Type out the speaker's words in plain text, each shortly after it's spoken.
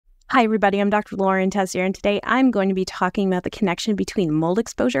Hi, everybody. I'm Dr. Lauren Tessier, and today I'm going to be talking about the connection between mold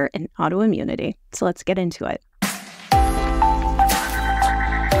exposure and autoimmunity. So let's get into it.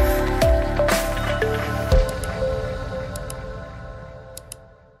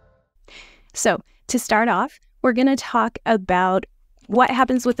 So to start off, we're going to talk about what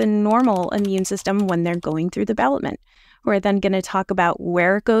happens with a normal immune system when they're going through development. We're then going to talk about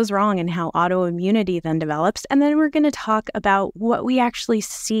where it goes wrong and how autoimmunity then develops. And then we're going to talk about what we actually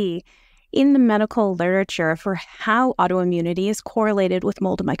see in the medical literature for how autoimmunity is correlated with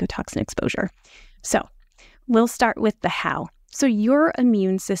mold and mycotoxin exposure. So we'll start with the how. So your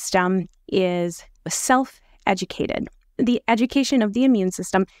immune system is self-educated. The education of the immune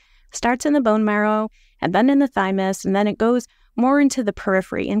system starts in the bone marrow and then in the thymus, and then it goes more into the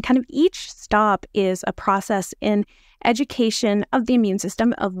periphery. And kind of each stop is a process in education of the immune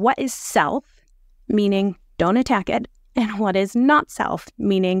system of what is self, meaning don't attack it, and what is not self,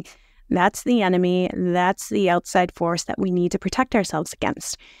 meaning that's the enemy, that's the outside force that we need to protect ourselves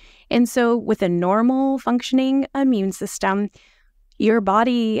against. And so with a normal functioning immune system, your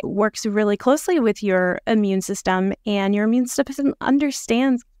body works really closely with your immune system, and your immune system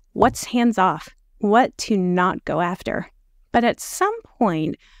understands what's hands off, what to not go after. But at some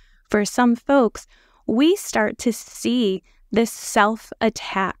point, for some folks, we start to see this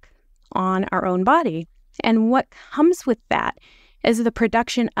self-attack on our own body. And what comes with that is the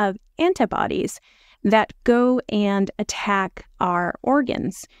production of antibodies that go and attack our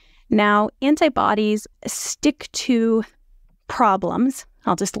organs. Now, antibodies stick to problems.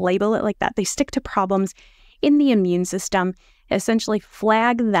 I'll just label it like that. They stick to problems in the immune system, essentially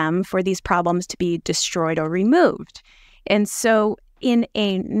flag them for these problems to be destroyed or removed. And so in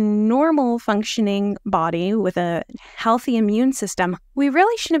a normal functioning body with a healthy immune system, we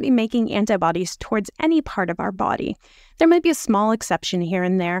really shouldn't be making antibodies towards any part of our body. There might be a small exception here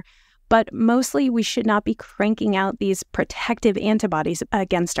and there, but mostly we should not be cranking out these protective antibodies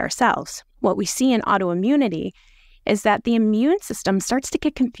against ourselves. What we see in autoimmunity is that the immune system starts to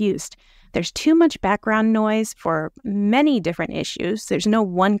get confused. There's too much background noise for many different issues. There's no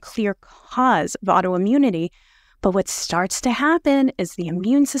one clear cause of autoimmunity. But what starts to happen is the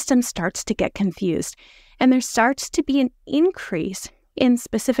immune system starts to get confused, and there starts to be an increase in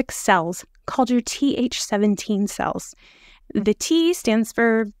specific cells called your Th17 cells. The T stands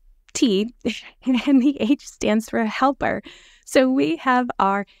for T, and the H stands for helper. So we have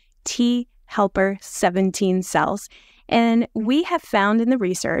our T helper 17 cells, and we have found in the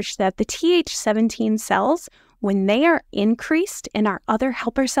research that the Th17 cells, when they are increased and our other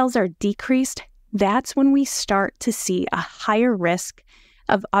helper cells are decreased, that's when we start to see a higher risk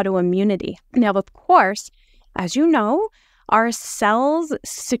of autoimmunity. Now, of course, as you know, our cells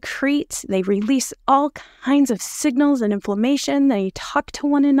secrete, they release all kinds of signals and inflammation. They talk to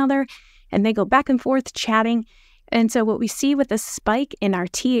one another and they go back and forth chatting. And so what we see with a spike in our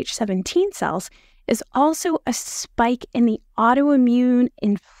Th17 cells is also a spike in the autoimmune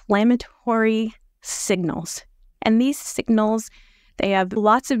inflammatory signals. And these signals, they have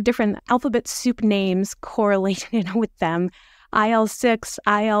lots of different alphabet soup names correlated with them. IL-6,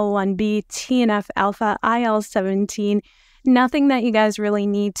 IL-1B, TNF-alpha, IL-17. Nothing that you guys really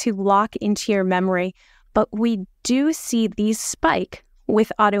need to lock into your memory, but we do see these spike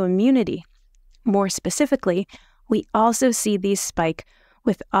with autoimmunity. More specifically, we also see these spike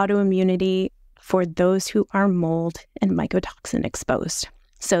with autoimmunity for those who are mold and mycotoxin exposed.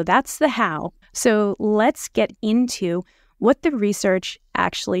 So that's the how. So let's get into what the research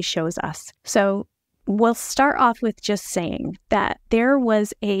actually shows us. So we'll start off with just saying that there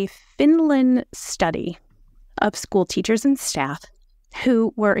was a Finland study of school teachers and staff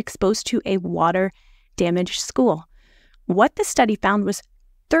who were exposed to a water-damaged school. What the study found was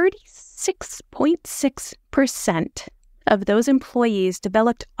 36.6% of those employees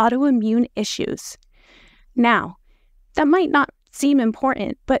developed autoimmune issues. Now, that might not seem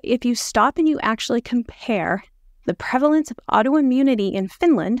important, but if you stop and you actually compare the prevalence of autoimmunity in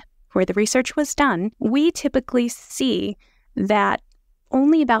Finland, where the research was done, we typically see that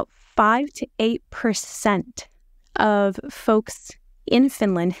only about 5 to 8% of folks in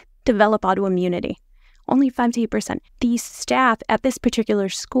Finland develop autoimmunity. Only 5 to 8%. The staff at this particular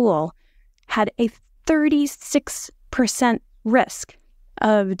school had a 36% risk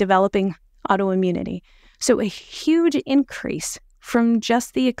of developing autoimmunity. So a huge increase from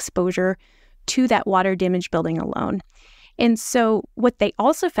just the exposure to that water damaged building alone. And so what they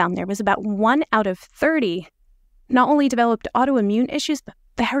also found there was about 1 out of 30 not only developed autoimmune issues, but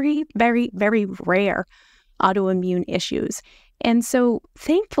very, very, very rare autoimmune issues. And so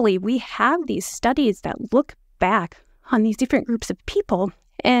thankfully, we have these studies that look back on these different groups of people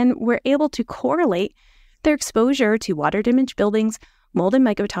And we're able to correlate their exposure to water-damaged buildings, mold and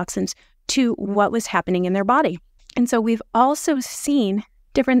mycotoxins, to what was happening in their body. And so we've also seen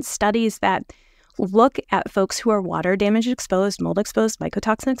different studies that look at folks who are water damage exposed, mold exposed,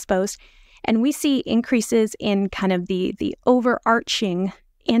 mycotoxin exposed, and we see increases in kind of the overarching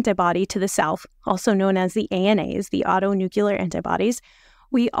antibody to the self, also known as the ANAs, the autonuclear antibodies.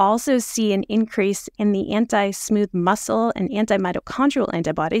 We also see an increase in the anti-smooth muscle and anti-mitochondrial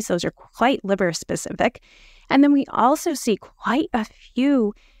antibodies. Those are quite liver specific. And then we also see quite a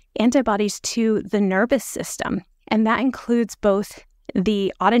few antibodies to the nervous system. And that includes both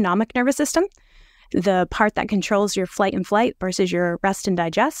the autonomic nervous system, the part that controls your flight and flight versus your rest and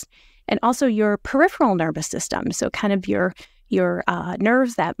digest, and also your peripheral nervous system. So kind of your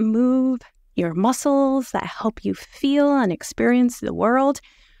nerves that move, your muscles that help you feel and experience the world.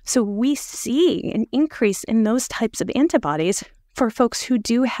 So we see an increase in those types of antibodies for folks who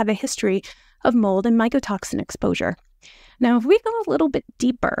do have a history of mold and mycotoxin exposure. Now, if we go a little bit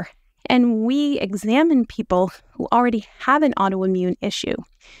deeper and we examine people who already have an autoimmune issue,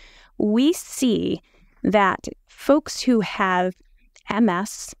 we see that folks who have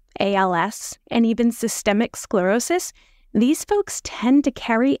MS, ALS, and even systemic sclerosis, these folks tend to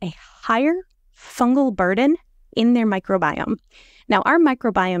carry a higher fungal burden in their microbiome. Now, our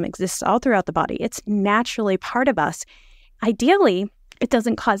microbiome exists all throughout the body. It's naturally part of us. Ideally, it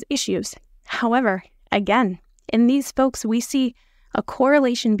doesn't cause issues. However, again, in these folks, we see a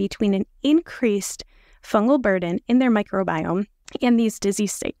correlation between an increased fungal burden in their microbiome and these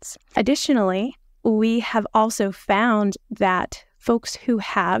disease states. Additionally, we have also found that folks who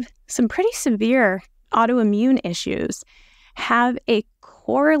have some pretty severe autoimmune issues have a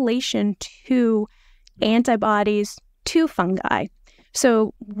correlation to antibodies to fungi.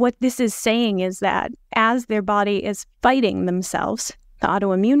 So what this is saying is that as their body is fighting themselves, the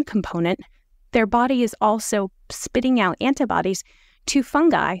autoimmune component, their body is also spitting out antibodies to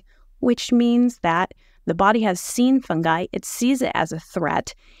fungi, which means that the body has seen fungi, it sees it as a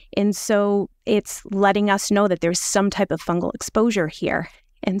threat, and so it's letting us know that there's some type of fungal exposure here.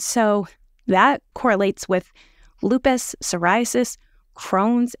 And so that correlates with lupus, psoriasis,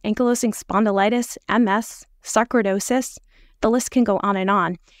 Crohn's, ankylosing spondylitis, MS, sarcoidosis. The list can go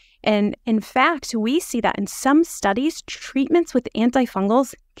on. And in fact, we see that in some studies, treatments with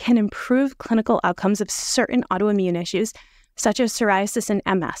antifungals can improve clinical outcomes of certain autoimmune issues, such as psoriasis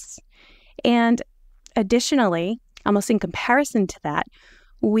and MS. And additionally, almost in comparison to that,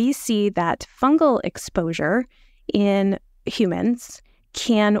 we see that fungal exposure in humans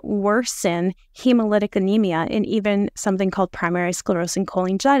can worsen hemolytic anemia and even something called primary sclerosing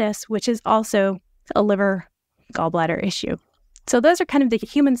cholangitis, which is also a liver gallbladder issue. So those are kind of the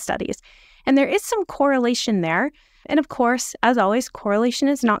human studies. And there is some correlation there. And of course, as always, correlation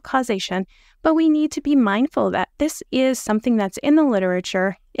is not causation, but we need to be mindful that this is something that's in the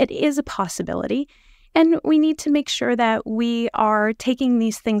literature. It is a possibility. And we need to make sure that we are taking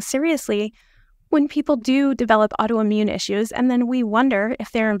these things seriously when people do develop autoimmune issues, and then we wonder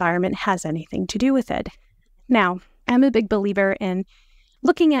if their environment has anything to do with it. Now, I'm a big believer in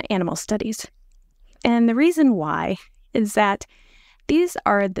looking at animal studies. And the reason why is that these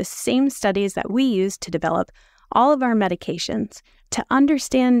are the same studies that we use to develop all of our medications to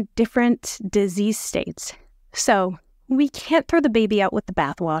understand different disease states. So we can't throw the baby out with the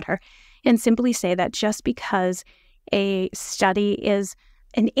bathwater and simply say that just because a study is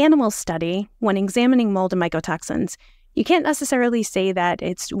an animal study when examining mold and mycotoxins, you can't necessarily say that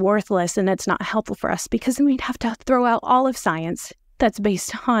it's worthless and it's not helpful for us, because then we'd have to throw out all of science that's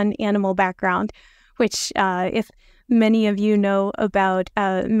based on animal background, which if many of you know about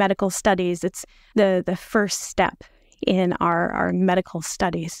medical studies, it's the first step in our medical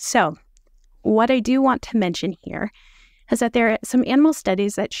studies. So what I do want to mention here is that there are some animal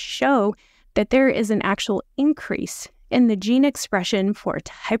studies that show that there is an actual increase in the gene expression for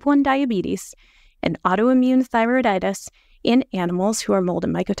type 1 diabetes and autoimmune thyroiditis in animals who are mold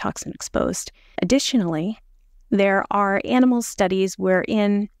and mycotoxin exposed. Additionally, there are animal studies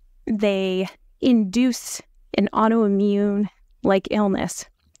wherein they induce an autoimmune-like illness.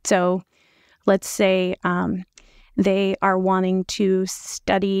 So let's say they are wanting to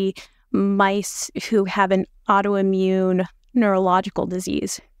study mice who have an autoimmune neurological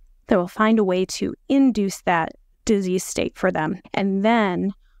disease. They will find a way to induce that disease state for them. And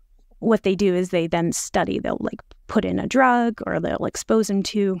then what they do is they then study. They'll put in a drug or they'll expose them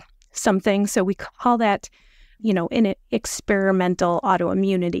to something. So we call that, an experimental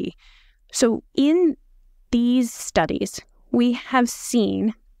autoimmunity. So in these studies, we have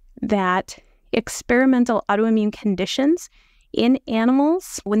seen that experimental autoimmune conditions In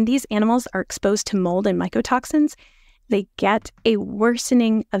animals, when these animals are exposed to mold and mycotoxins, they get a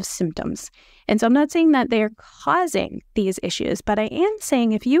worsening of symptoms. And so I'm not saying that they are causing these issues, but I am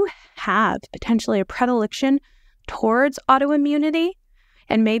saying if you have potentially a predilection towards autoimmunity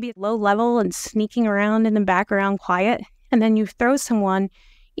and maybe low level and sneaking around in the background quiet, and then you throw someone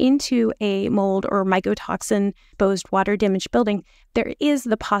into a mold or mycotoxin exposed water damaged building, there is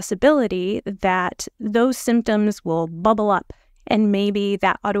the possibility that those symptoms will bubble up and maybe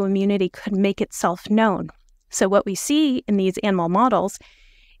that autoimmunity could make itself known. So what we see in these animal models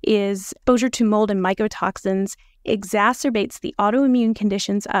is exposure to mold and mycotoxins exacerbates the autoimmune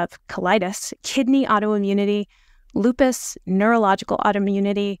conditions of colitis, kidney autoimmunity, lupus, neurological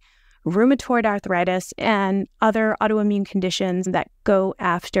autoimmunity, rheumatoid arthritis, and other autoimmune conditions that go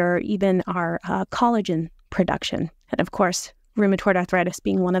after even our collagen production. And of course, rheumatoid arthritis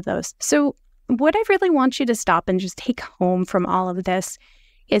being one of those. So what I really want you to stop and just take home from all of this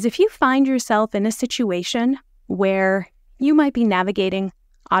is if you find yourself in a situation where you might be navigating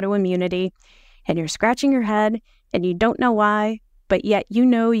autoimmunity and you're scratching your head and you don't know why, but yet you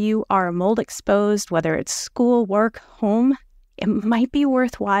know you are mold exposed, whether it's school, work, home, it might be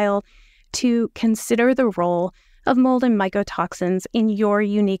worthwhile to consider the role of mold and mycotoxins in your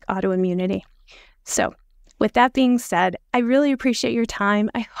unique autoimmunity. So with that being said, I really appreciate your time.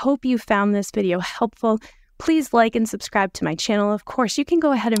 I hope you found this video helpful. Please like and subscribe to my channel. Of course, you can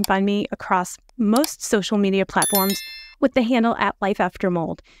go ahead and find me across most social media platforms with the handle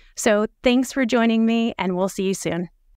 @LifeAfterMold. So thanks for joining me, and we'll see you soon.